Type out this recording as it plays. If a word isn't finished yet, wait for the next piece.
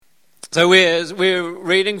So we're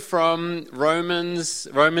reading from Romans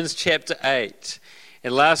chapter 8.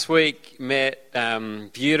 And last week, Matt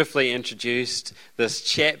beautifully introduced this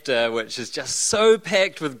chapter, which is just so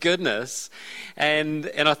packed with goodness. And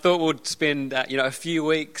I thought we'd spend a few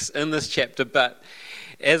weeks in this chapter, but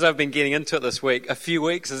as I've been getting into it this week, a few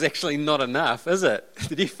weeks is actually not enough, is it?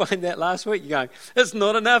 Did you find that last week? You're going, it's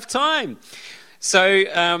not enough time. So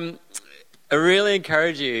I really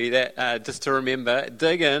encourage you that just to remember,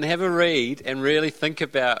 dig in, have a read, and really think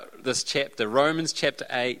about this chapter, Romans chapter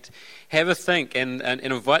 8. Have a think and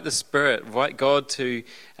invite the Spirit, invite God to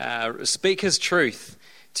speak His truth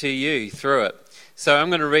to you through it. So I'm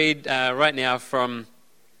going to read right now from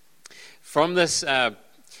this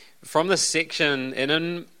section,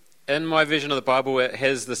 and in my vision of the Bible, it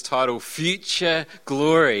has this title, Future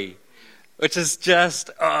Glory, which is just,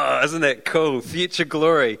 isn't that cool? Future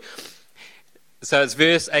Glory. So it's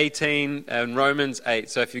verse 18 in Romans 8.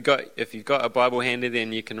 So if you've got a Bible handy,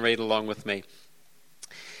 then you can read along with me. It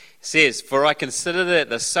says, "For I consider that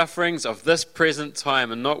the sufferings of this present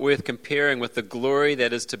time are not worth comparing with the glory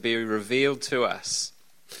that is to be revealed to us.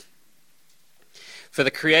 For the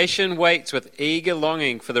creation waits with eager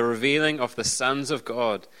longing for the revealing of the sons of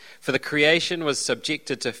God. For the creation was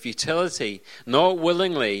subjected to futility, not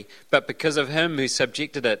willingly, but because of Him who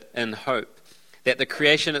subjected it in hope, that the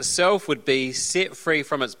creation itself would be set free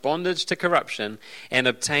from its bondage to corruption and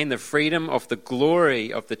obtain the freedom of the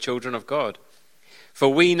glory of the children of God.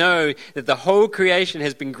 For we know that the whole creation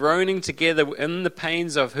has been groaning together in the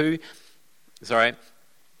pains of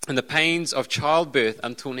childbirth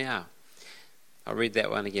until now." I'll read that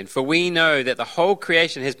one again. "For we know that the whole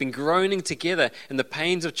creation has been groaning together in the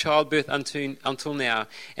pains of childbirth until now.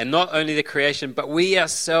 And not only the creation, but we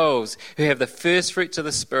ourselves, who have the first fruits of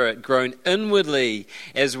the Spirit, groan inwardly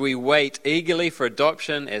as we wait eagerly for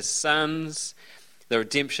adoption as sons, the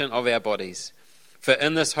redemption of our bodies. For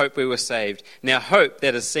in this hope we were saved. Now hope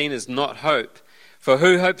that is seen is not hope. For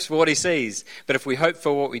who hopes for what he sees? But if we hope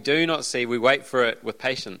for what we do not see, we wait for it with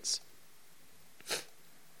patience.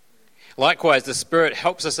 Likewise, the Spirit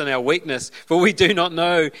helps us in our weakness, for we do not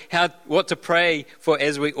know what to pray for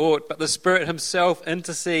as we ought, but the Spirit Himself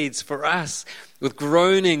intercedes for us with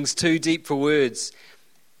groanings too deep for words.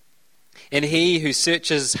 And He who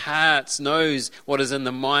searches hearts knows what is in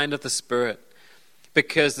the mind of the Spirit,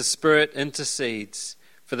 because the Spirit intercedes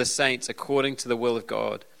for the saints according to the will of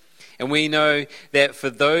God. And we know that for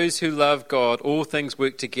those who love God, all things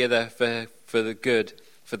work together for the good,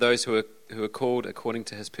 for those who are called according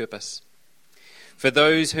to His purpose. For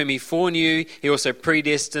those whom He foreknew, He also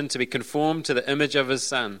predestined to be conformed to the image of His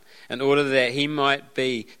Son, in order that He might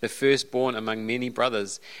be the firstborn among many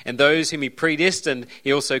brothers. And those whom He predestined,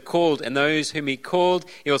 He also called. And those whom He called,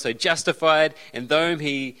 He also justified. And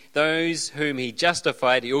those whom He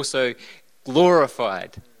justified, He also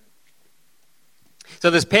glorified."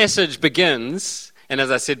 So this passage begins, and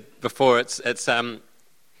as I said before, it's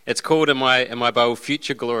called in my Bible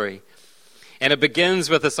Future Glory. And it begins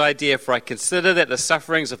with this idea, "For I consider that the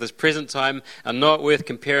sufferings of this present time are not worth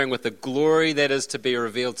comparing with the glory that is to be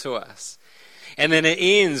revealed to us." And then it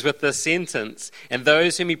ends with this sentence, "And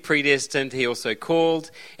those whom He predestined, He also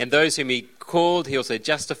called. And those whom He called, He also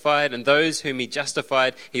justified. And those whom He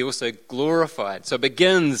justified, He also glorified." So it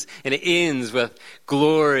begins and it ends with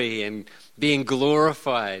glory and being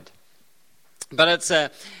glorified. But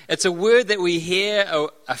it's a word that we hear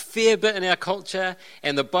a fair bit in our culture,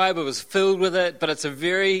 and the Bible is filled with it, but it's a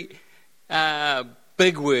very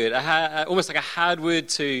big word, almost like a hard word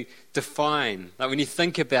to define. Like when you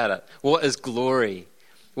think about it, what is glory?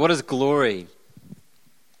 What is glory?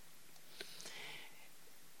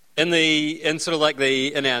 In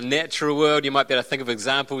our natural world, you might be able to think of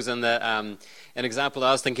examples. An example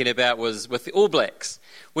I was thinking about was with the All Blacks.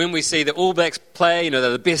 When we see the All Blacks play, they're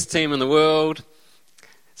the best team in the world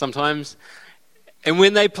sometimes, and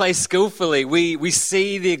when they play skillfully, we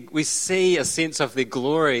see a sense of their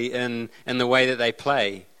glory in the way that they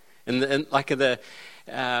play, and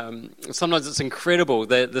sometimes it's incredible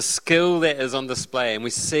the skill that is on display, and we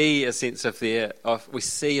see a sense of their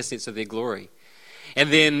glory. And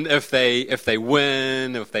then if they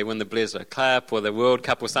win the Bledisloe Cup or the World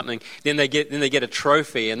Cup or something, then they get a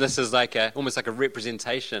trophy, and this is almost like a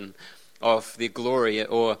representation of their glory.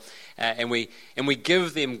 And we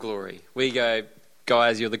give them glory. We go,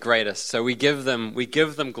 "Guys, you're the greatest." So we give them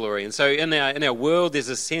glory. And so in our world, there's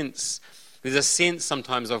a sense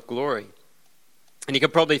sometimes of glory. And you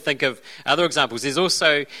can probably think of other examples. There's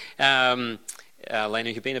also Lena,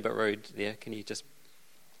 you've been a bit rude there. Can you just?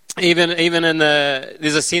 Even in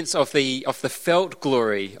there's a sense of the felt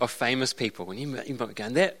glory of famous people, and you might be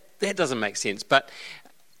going, that doesn't make sense. But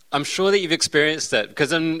I'm sure that you've experienced it,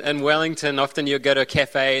 because in Wellington, often you'll go to a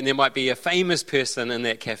cafe and there might be a famous person in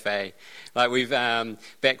that cafe. Like we've,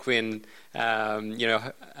 back when,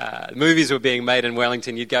 movies were being made in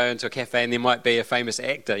Wellington, you'd go into a cafe and there might be a famous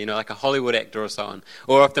actor, like a Hollywood actor or so on.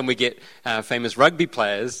 Or often we get famous rugby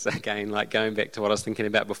players, again, like going back to what I was thinking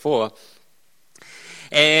about before.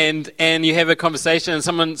 And you have a conversation and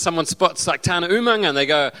someone spots like Tana Umaga and they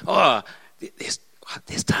go, oh,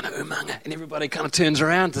 there's Tana Umaga, and everybody kind of turns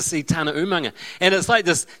around to see Tana Umaga, and it's like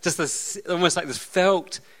this almost like this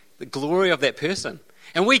felt the glory of that person.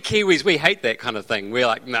 And we Kiwis, we hate that kind of thing. We're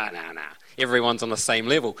like, nah, everyone's on the same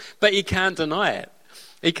level, but you can't deny it.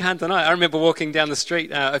 You can't deny it. I remember walking down the street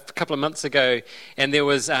a couple of months ago, and there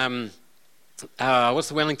was what's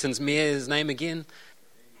the Wellington's mayor's name again?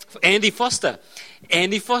 Andy Foster.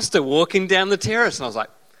 Andy Foster walking down the terrace, and I was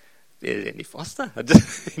like, there's Andy Foster. I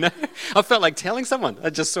felt like telling someone. I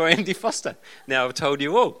just saw Andy Foster. Now I've told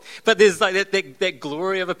you all. But there's like that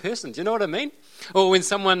glory of a person. Do you know what I mean? Or when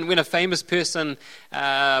a famous person,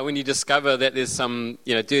 when you discover that there's some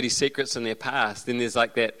dirty secrets in their past, then there's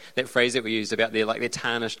like that phrase that we use about their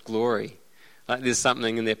tarnished glory. Like there's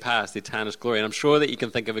something in their past, their tarnished glory. And I'm sure that you can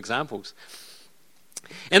think of examples.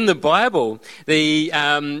 In the Bible, the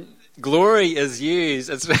glory is used.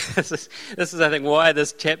 This is, I think, why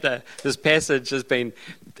this passage has been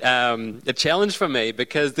a challenge for me,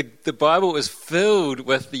 because the Bible is filled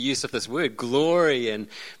with the use of this word, glory, and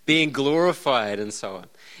being glorified and so on.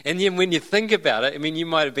 And then when you think about it, I mean, you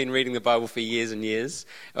might have been reading the Bible for years and years,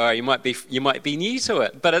 or you might be new to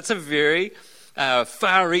it, but it's a very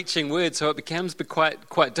far-reaching word, so it becomes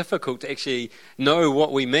quite difficult to actually know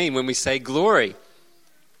what we mean when we say glory.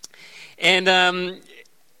 And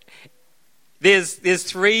there's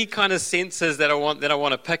three kind of senses that I want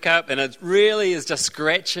to pick up, and it really is just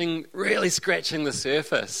scratching the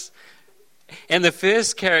surface. And the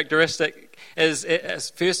first characteristic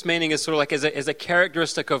first meaning is sort of like as a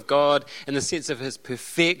characteristic of God in the sense of His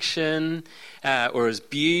perfection, or His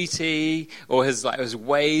beauty, or His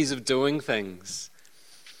ways of doing things.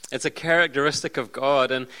 It's a characteristic of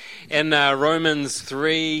God, and in Romans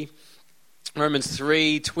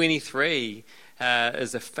 3:23.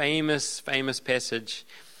 Is a famous passage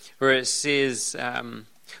where it says,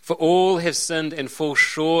 "For all have sinned and fall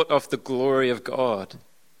short of the glory of God."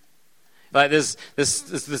 Like this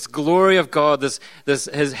glory of God, this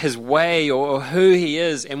His way or who He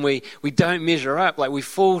is, and we don't measure up. Like we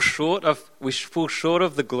fall short of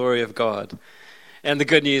the glory of God. And the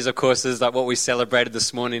good news, of course, is like what we celebrated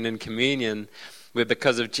this morning in communion, where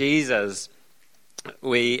because of Jesus,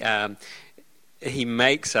 He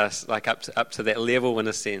makes us like up to that level in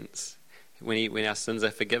a sense when our sins are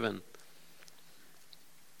forgiven.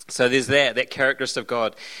 So there's that characteristic of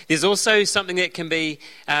God. There's also something that can be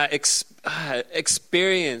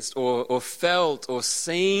experienced or felt or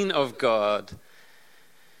seen of God.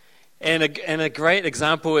 And a great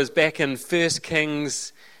example is back in 1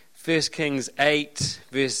 Kings 8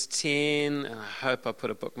 verse 10. And I hope I put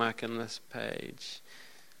a bookmark in this page.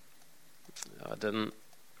 I didn't.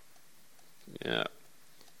 Yeah,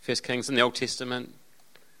 1 Kings in the Old Testament,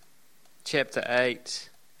 chapter 8,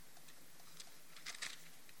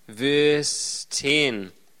 verse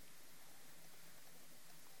 10.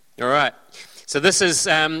 All right, so this is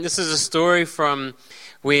a story from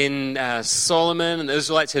when Solomon and the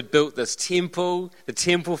Israelites had built this temple, the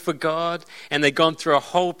temple for God, and they'd gone through a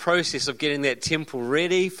whole process of getting that temple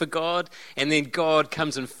ready for God, and then God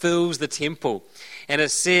comes and fills the temple. And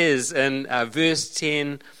it says in verse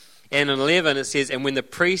 10 and in 11, it says, "And when the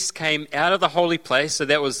priests came out of the holy place," so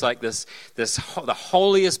that was like the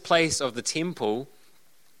holiest place of the temple.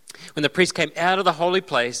 When the priests came out of the holy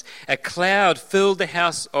place, a cloud filled the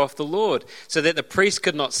house of the Lord, so that the priests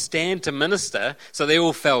could not stand to minister. So they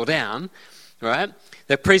all fell down, right?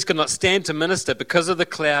 The priests could not stand to minister because of the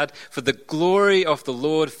cloud, for the glory of the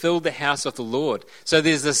Lord filled the house of the Lord. So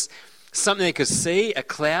there's this something they could see, a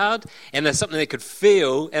cloud, and there's something they could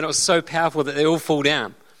feel, and it was so powerful that they all fall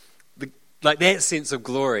down. Like that sense of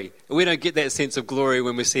glory. We don't get that sense of glory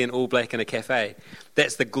when we see an all black in a cafe.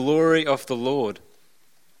 That's the glory of the Lord.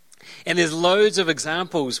 And there's loads of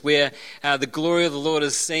examples where the glory of the Lord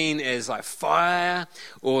is seen as like fire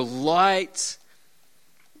or light,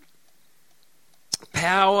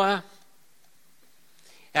 power.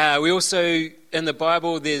 We also, in the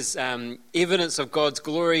Bible, there's evidence of God's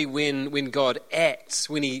glory when God acts,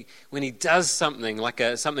 when He does something, like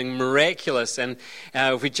something miraculous. And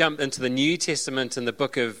if we jump into the New Testament in the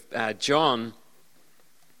book of John,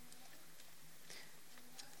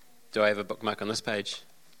 do I have a bookmark on this page?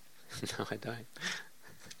 No, I don't.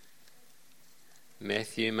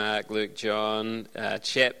 Matthew, Mark, Luke, John,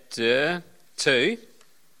 chapter 2.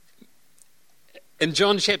 In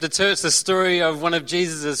John chapter 2, it's the story of one of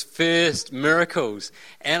Jesus' first miracles.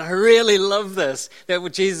 And I really love this, that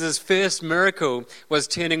Jesus' first miracle was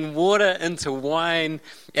turning water into wine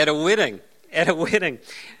at a wedding.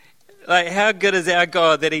 Like, how good is our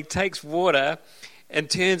God that he takes water and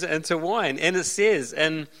turns it into wine? And it says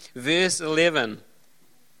in verse 11,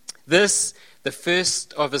 this, the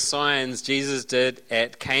first of the signs Jesus did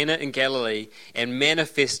at Cana in Galilee, and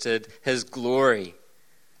manifested his glory.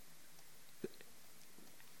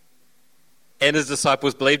 And his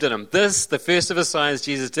disciples believed in him. This, the first of his signs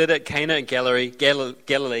Jesus did at Cana in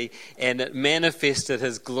Galilee, and it manifested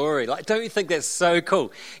his glory. Like, don't you think that's so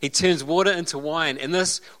cool? He turns water into wine, and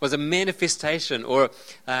this was a manifestation or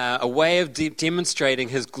a way of demonstrating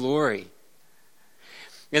his glory.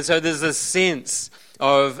 And so there's this sense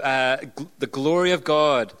of the glory of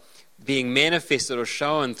God being manifested or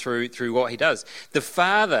shown through what he does. The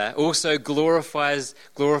Father also glorifies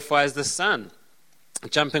the Son.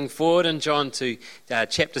 Jumping forward in John to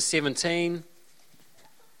chapter 17.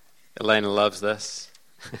 Elena loves this.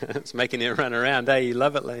 It's making her run around, eh? You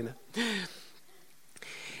love it, Elena.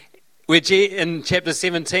 In chapter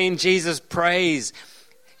 17, Jesus prays,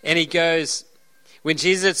 and he goes, when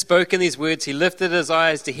Jesus had spoken these words, he lifted his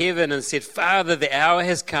eyes to heaven and said, Father, the hour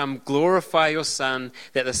has come, glorify your Son,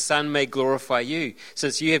 that the Son may glorify you,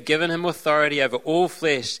 since you have given him authority over all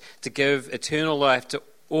flesh to give eternal life to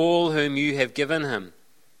all whom you have given him.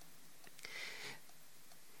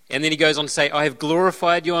 And then he goes on to say, I have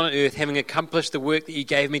glorified you on earth, having accomplished the work that you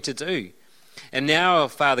gave me to do. And now,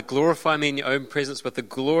 Father, glorify me in your own presence with the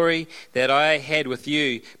glory that I had with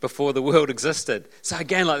you before the world existed. So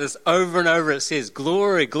again, like this, over and over it says,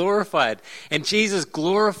 glory, glorified. And Jesus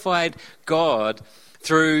glorified God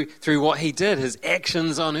through what he did, his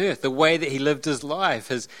actions on earth, the way that he lived his life,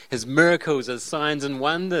 his miracles, his signs and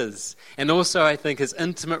wonders, and also, I think, his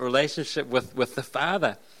intimate relationship with the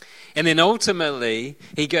Father. And then ultimately,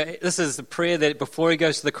 this is the prayer that before he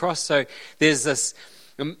goes to the cross, so there's this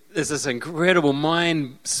incredible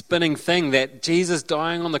mind-spinning thing that Jesus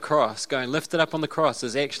dying on the cross, going lifted up on the cross,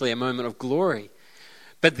 is actually a moment of glory.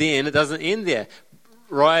 But then it doesn't end there.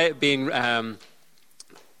 Right, being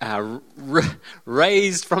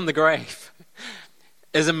raised from the grave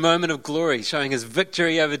is a moment of glory, showing his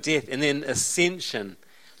victory over death, and then ascension,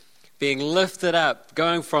 being lifted up,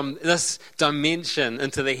 going from this dimension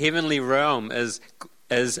into the heavenly realm as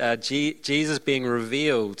Jesus being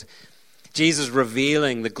revealed, Jesus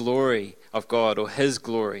revealing the glory of God, or his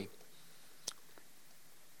glory.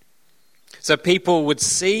 So people would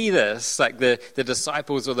see this, like the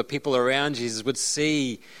disciples or the people around Jesus would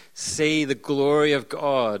see the glory of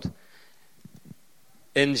God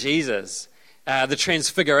in Jesus. The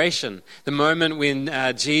transfiguration, the moment when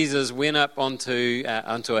Jesus went up onto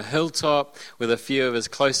a hilltop with a few of his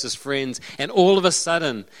closest friends, and all of a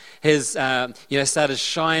sudden his started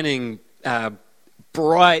shining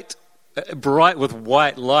bright with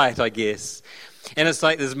white light, I guess. And it's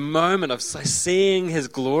like this moment of seeing his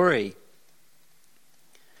glory.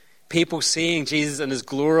 People seeing Jesus in his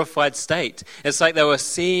glorified state. It's like they were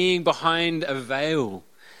seeing behind a veil.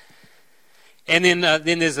 And then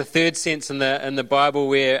there's a third sense in the Bible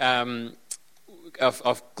where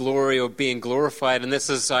of glory or being glorified, and this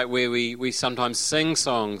is like where we sometimes sing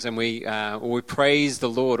songs and we praise the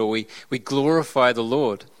Lord, or we glorify the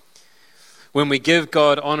Lord. When we give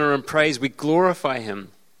God honor and praise, we glorify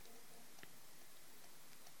him.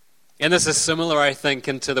 And this is similar, I think,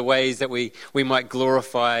 into the ways that we might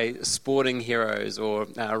glorify sporting heroes or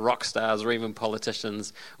rock stars or even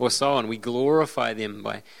politicians or so on. We glorify them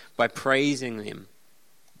by praising them.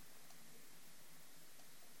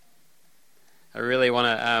 I really want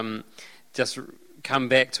to just come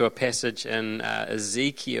back to a passage in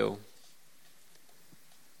Ezekiel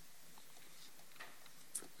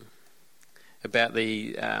about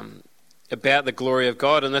the glory of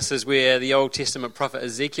God, and this is where the Old Testament prophet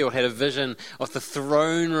Ezekiel had a vision of the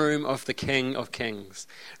throne room of the King of Kings.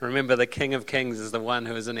 Remember, the King of Kings is the one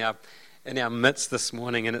who is in our midst this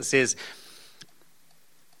morning, and it says,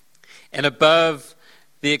 and above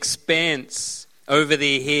the expanse over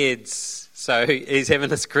their heads. So he's having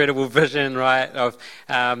this incredible vision, right, of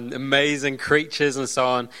amazing creatures and so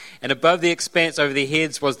on. And above the expanse over their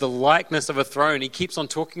heads was the likeness of a throne. He keeps on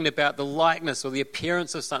talking about the likeness or the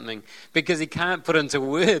appearance of something because he can't put into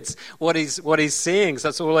words what he's seeing. So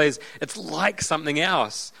it's like something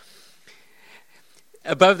else.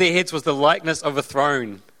 Above their heads was the likeness of a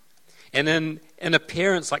throne. And in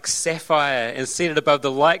appearance like sapphire, and seated above the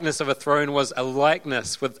likeness of a throne was a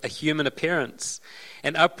likeness with a human appearance.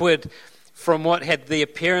 And upward From what had the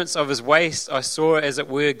appearance of his waist, I saw as it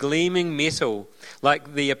were gleaming metal,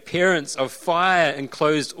 like the appearance of fire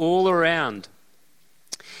enclosed all around.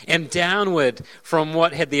 And downward from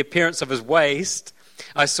what had the appearance of his waist,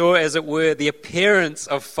 I saw as it were the appearance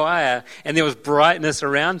of fire, and there was brightness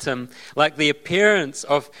around him, like the appearance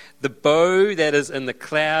of the bow that is in the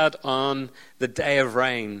cloud on the day of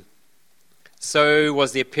rain. So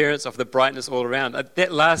was the appearance of the brightness all around.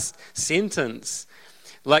 That last sentence,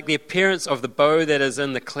 like the appearance of the bow that is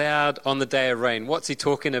in the cloud on the day of rain. What's he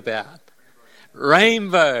talking about?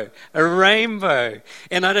 Rainbow, a rainbow.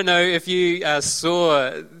 And I don't know if you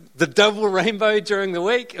saw the double rainbow during the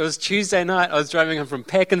week. It was Tuesday night. I was driving home from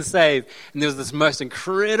Pack and Save, and there was this most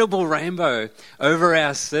incredible rainbow over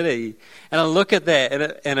our city. And I look at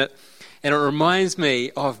that, and it reminds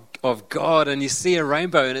me of God. And you see a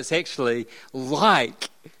rainbow, and it's actually like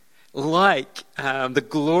the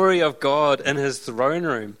glory of God in his throne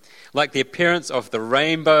room. Like the appearance of the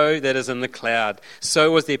rainbow that is in the cloud, so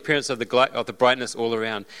was the appearance of the brightness all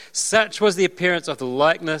around. Such was the appearance of the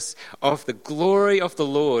likeness of the glory of the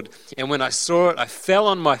Lord. And when I saw it, I fell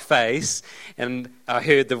on my face, and I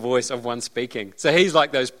heard the voice of one speaking. So he's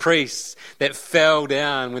like those priests that fell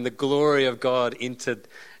down when the glory of God entered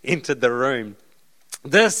the room.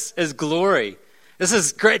 This is glory. This is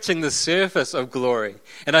scratching the surface of glory.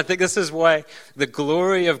 And I think this is why the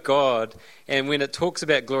glory of God, and when it talks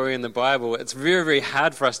about glory in the Bible, it's very, very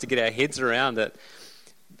hard for us to get our heads around it.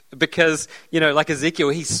 Because, like Ezekiel,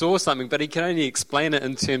 he saw something, but he can only explain it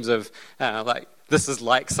in terms of, this is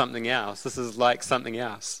like something else. This is like something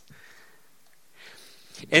else.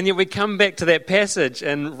 And yet we come back to that passage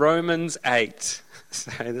in Romans 8.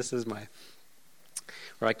 So this is where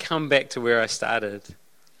I come back to where I started.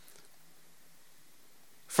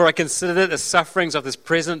 For I consider that the sufferings of this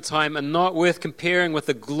present time are not worth comparing with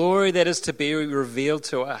the glory that is to be revealed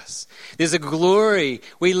to us. There's a glory.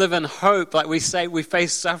 We live in hope. Like we say, we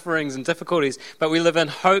face sufferings and difficulties, but we live in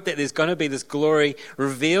hope that there's going to be this glory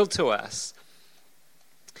revealed to us.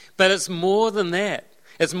 But it's more than that.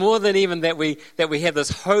 It's more than even that we have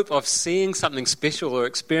this hope of seeing something special or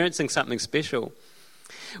experiencing something special.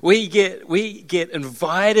 We get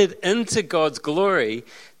invited into God's glory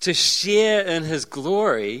to share in his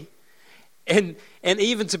glory and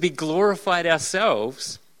even to be glorified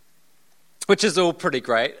ourselves, which is all pretty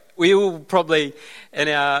great. We all probably in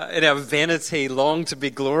our vanity long to be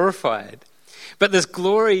glorified. But this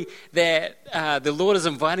glory that the Lord is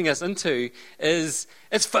inviting us into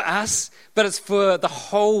it's for us, but it's for the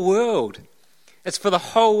whole world. It's for the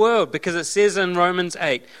whole world, because it says in Romans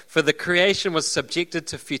 8, for the creation was subjected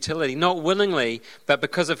to futility, not willingly, but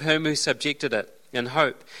because of him who subjected it, in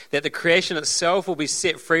hope that the creation itself will be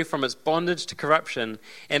set free from its bondage to corruption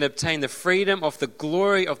and obtain the freedom of the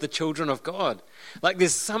glory of the children of God. Like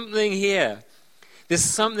there's something here. There's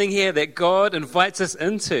something here that God invites us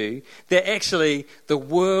into that actually the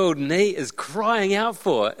world is crying out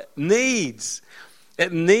for. It needs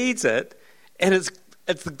it, and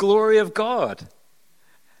it's the glory of God.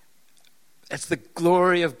 It's the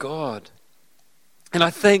glory of God. And I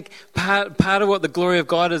think part of what the glory of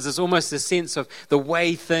God is almost a sense of the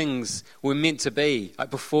way things were meant to be, like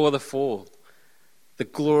before the fall. The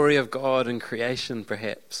glory of God in creation,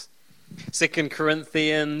 perhaps. 2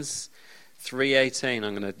 Corinthians 3:18.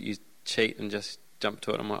 I'm going to cheat and just jump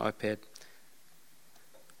to it on my iPad.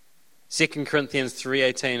 2 Corinthians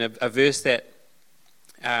 3:18, a verse that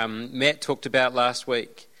Matt talked about last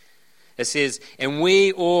week. It says, and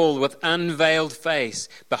we all with unveiled face,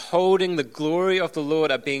 beholding the glory of the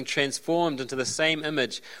Lord, are being transformed into the same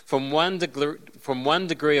image from one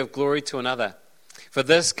degree of glory to another. For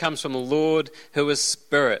this comes from the Lord who is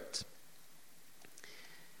Spirit.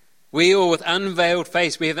 We all with unveiled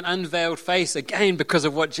face, we have an unveiled face again because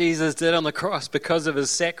of what Jesus did on the cross, because of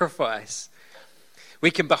his sacrifice. We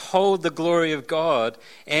can behold the glory of God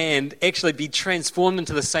and actually be transformed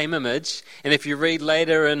into the same image. And if you read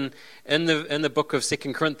later in the book of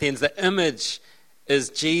 2 Corinthians, the image is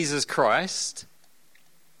Jesus Christ,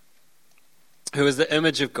 who is the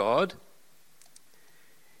image of God.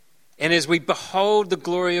 And as we behold the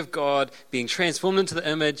glory of God being transformed into the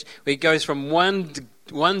image, it goes from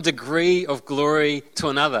one degree of glory to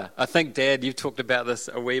another. I think, Dad, you've talked about this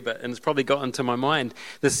a wee bit, and it's probably got into my mind,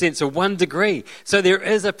 the sense of 1 degree. So there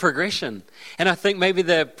is a progression. And I think maybe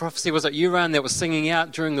the prophecy was at Uran that was singing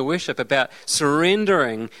out during the worship about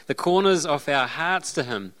surrendering the corners of our hearts to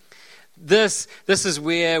him. This is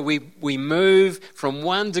where we move from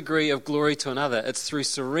 1 degree of glory to another. It's through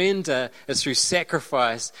surrender, it's through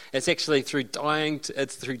sacrifice, it's actually through dying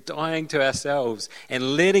to ourselves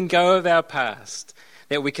and letting go of our past,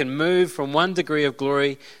 that we can move from 1 degree of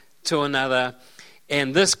glory to another,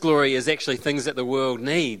 and this glory is actually things that the world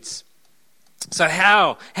needs. So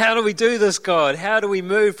how do we do this, God? How do we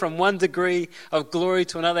move from one degree of glory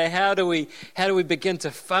to another? How do we begin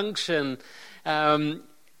to function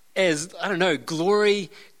as, I don't know, glory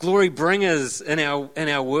bringers in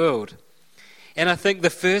our world? And I think the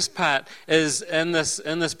first part is in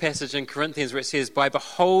this passage in Corinthians where it says, by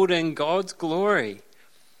beholding God's glory.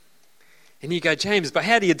 And you go, James, but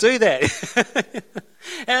how do you do that?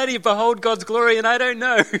 How do you behold God's glory? And I don't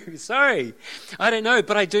know. Sorry. I don't know,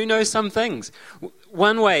 but I do know some things.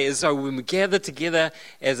 One way is so when we gather together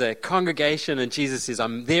as a congregation and Jesus says,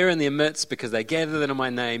 I'm there in their midst because they gathered in my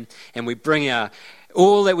name, and we bring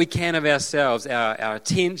all that we can of ourselves, our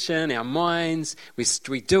attention, our minds.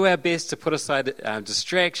 We do our best to put aside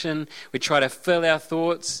distraction. We try to fill our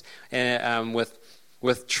thoughts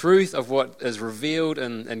with truth of what is revealed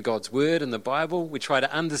in God's Word in the Bible. We try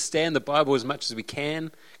to understand the Bible as much as we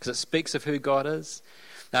can because it speaks of who God is.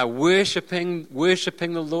 Worshipping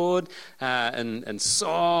the Lord in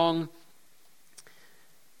song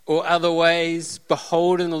or other ways,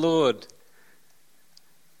 beholding the Lord.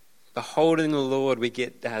 Beholding the Lord, we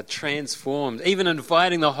get transformed. Even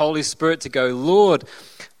inviting the Holy Spirit to go, Lord,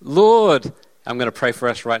 I'm going to pray for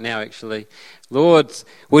us right now, actually. Lord,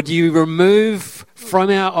 would you remove from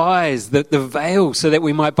our eyes the veil so that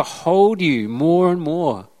we might behold you more and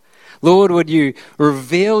more? Lord, would you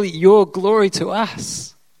reveal your glory to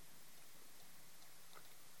us?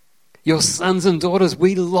 Your sons and daughters,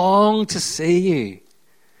 we long to see you.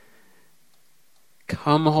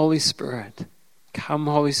 Come, Holy Spirit. Come,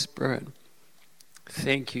 Holy Spirit.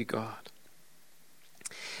 Thank you, God.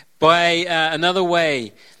 By another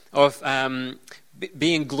way of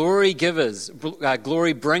being glory givers,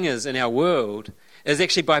 glory bringers in our world, is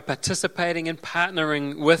actually by participating and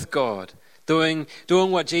partnering with God, doing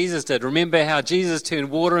what Jesus did. Remember how Jesus turned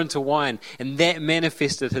water into wine, and that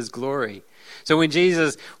manifested his glory. So when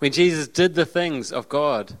Jesus did the things of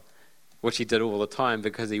God, which he did all the time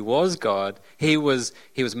because he was God, he was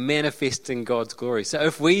manifesting God's glory. So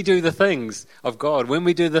if we do the things of God, when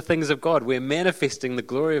we do the things of God, we're manifesting the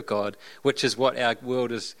glory of God, which is what our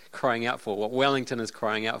world is crying out for, what Wellington is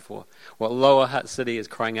crying out for, what Lower Hutt City is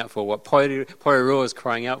crying out for, what Porirua is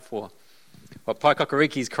crying out for, what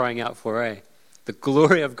Paikokariki is crying out for, the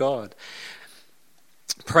glory of God.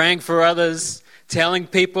 Praying for others, telling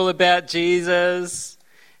people about Jesus,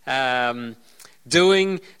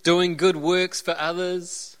 doing good works for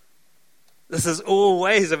others. This is all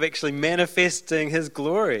ways of actually manifesting his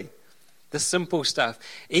glory. The simple stuff.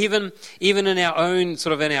 Even in our own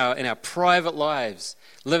in our private lives,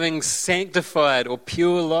 living sanctified or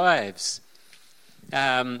pure lives.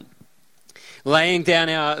 Laying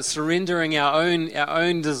down surrendering our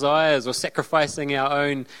own desires, or sacrificing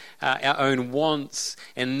our own wants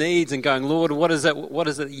and needs, and going, Lord, what is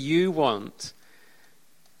it you want?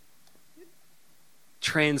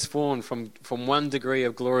 Transformed from one degree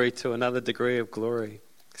of glory to another degree of glory,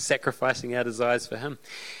 sacrificing our desires for him.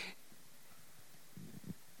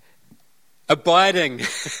 Abiding,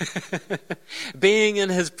 being in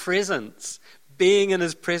his presence, being in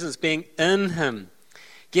him,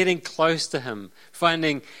 getting close to him,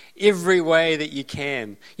 finding every way that you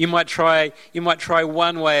can. You might try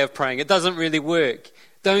one way of praying. It doesn't really work.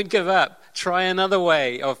 Don't give up. Try another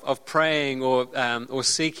way of praying or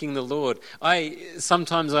seeking the Lord. I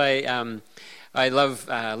love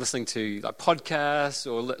listening to podcasts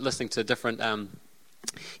or listening to different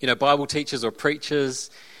Bible teachers or preachers.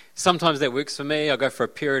 Sometimes that works for me. I'll go for a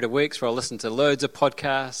period of weeks where I'll listen to loads of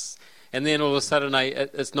podcasts, and then all of a sudden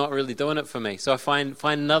it's not really doing it for me. So I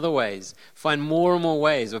find other ways, find more and more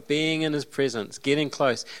ways of being in his presence, getting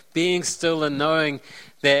close, being still and knowing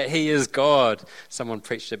that he is God. Someone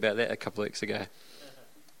preached about that a couple of weeks ago.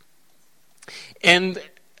 And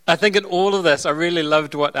I think in all of this, I really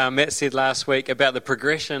loved what Matt said last week about the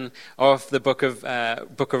progression of the book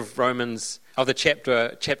of Romans, of the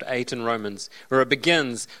chapter 8 in Romans, where it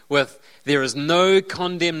begins with, there is no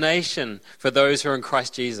condemnation for those who are in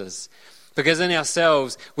Christ Jesus. Because in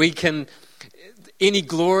ourselves, any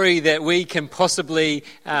glory that we can possibly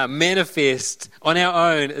manifest on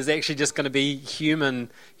our own is actually just going to be human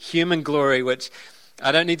glory, which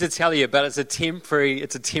I don't need to tell you, but it's a temporary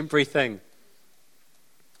thing.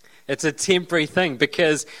 It's a temporary thing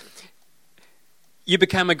because you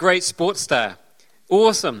become a great sports star.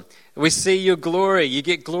 Awesome. We see your glory. You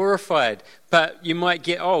get glorified, but you might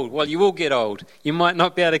get old. Well, you will get old. You might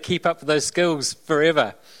not be able to keep up with those skills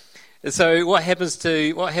forever. So what happens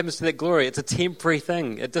to that glory? It's a temporary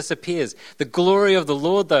thing. It disappears. The glory of the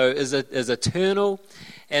Lord, though, is eternal.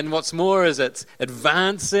 And what's more is it's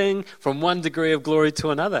advancing from one degree of glory to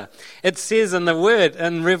another. It says in the Word,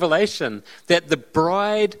 in Revelation, that the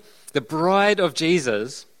bride of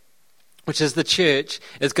Jesus, which is the church,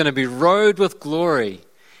 is going to be robed with glory.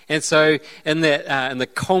 And so in the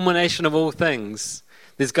culmination of all things,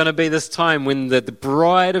 there's going to be this time when the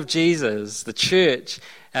bride of Jesus, the church,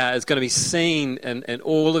 is going to be seen in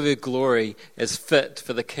all of her glory as fit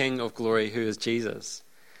for the King of glory, who is Jesus.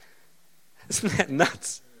 Isn't that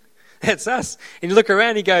nuts? That's us. And you look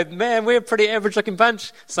around and you go, man, we're a pretty average-looking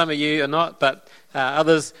bunch. Some of you are not, but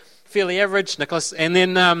others fairly average, Nicholas. And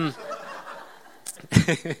then,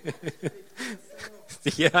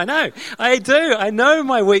 yeah, I know. I do. I know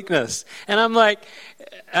my weakness. And I'm like,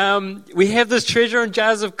 we have this treasure in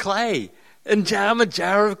jars of clay. I'm a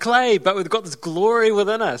jar of clay, but we've got this glory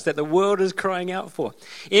within us that the world is crying out for.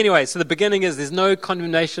 Anyway, so the beginning is there's no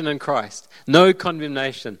condemnation in Christ. No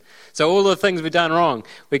condemnation. So all the things we've done wrong,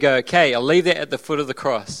 we go, okay, I'll leave that at the foot of the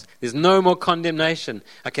cross. There's no more condemnation.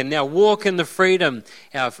 I can now walk in the freedom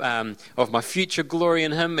of my future glory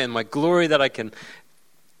in Him and my glory that I can,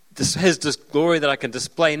 His glory that I can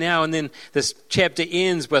display now. And then this chapter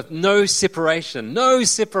ends with no separation. No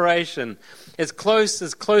separation. As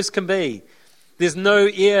close can be. There's no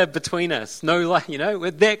air between us. No light, we're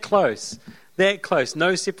that close. That close.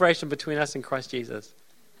 No separation between us and Christ Jesus.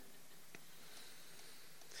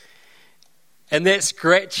 And that's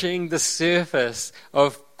scratching the surface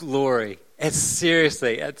of glory. It's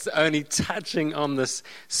only touching on this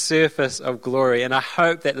surface of glory. And I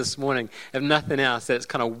hope that this morning, if nothing else, that it's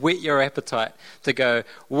kind of whet your appetite to go,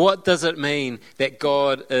 what does it mean that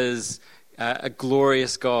God is a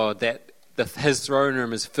glorious God, that His throne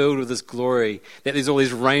room is filled with His glory, that there's all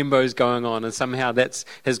these rainbows going on and somehow that's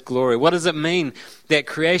His glory? What does it mean that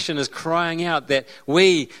creation is crying out that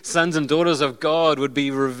we, sons and daughters of God, would be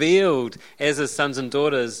revealed as His sons and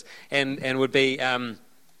daughters and would be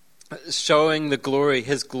showing the glory,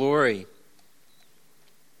 His glory,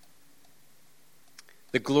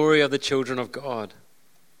 the glory of the children of God?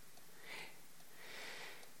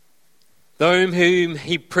 Those whom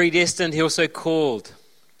He predestined, He also called.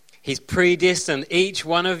 He's predestined each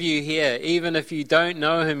one of you here, even if you don't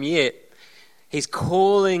know Him yet. He's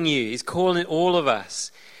calling you. He's calling all of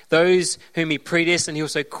us. Those whom He predestined, He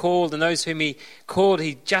also called. And those whom He called,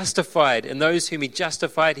 He justified. And those whom He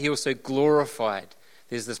justified, He also glorified.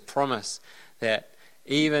 There's this promise that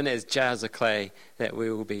even as jars of clay, that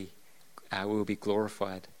we will be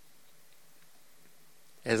glorified.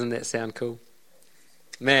 Doesn't that sound cool?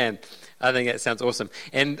 Man, I think that sounds awesome.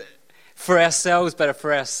 And for ourselves, but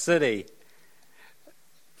for our city,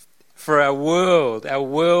 for our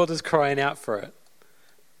world is crying out for it.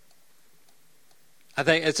 I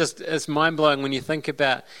think it's mind-blowing when you think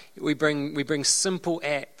about, we bring simple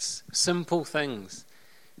acts, simple things,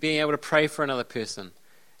 being able to pray for another person.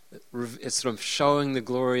 It's sort of showing the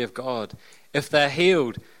glory of God. If they're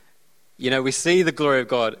healed, we see the glory of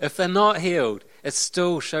God. If they're not healed, it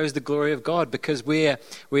still shows the glory of God because we are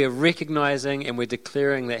recognizing and we're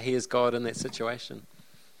declaring that He is God in that situation.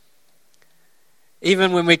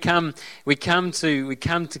 Even when we come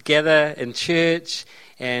together in church,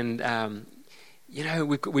 and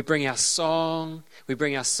we bring our song, we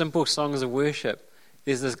bring our simple songs of worship.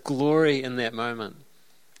 There's this glory in that moment,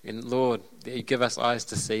 and Lord, that You give us eyes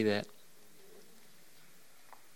to see that.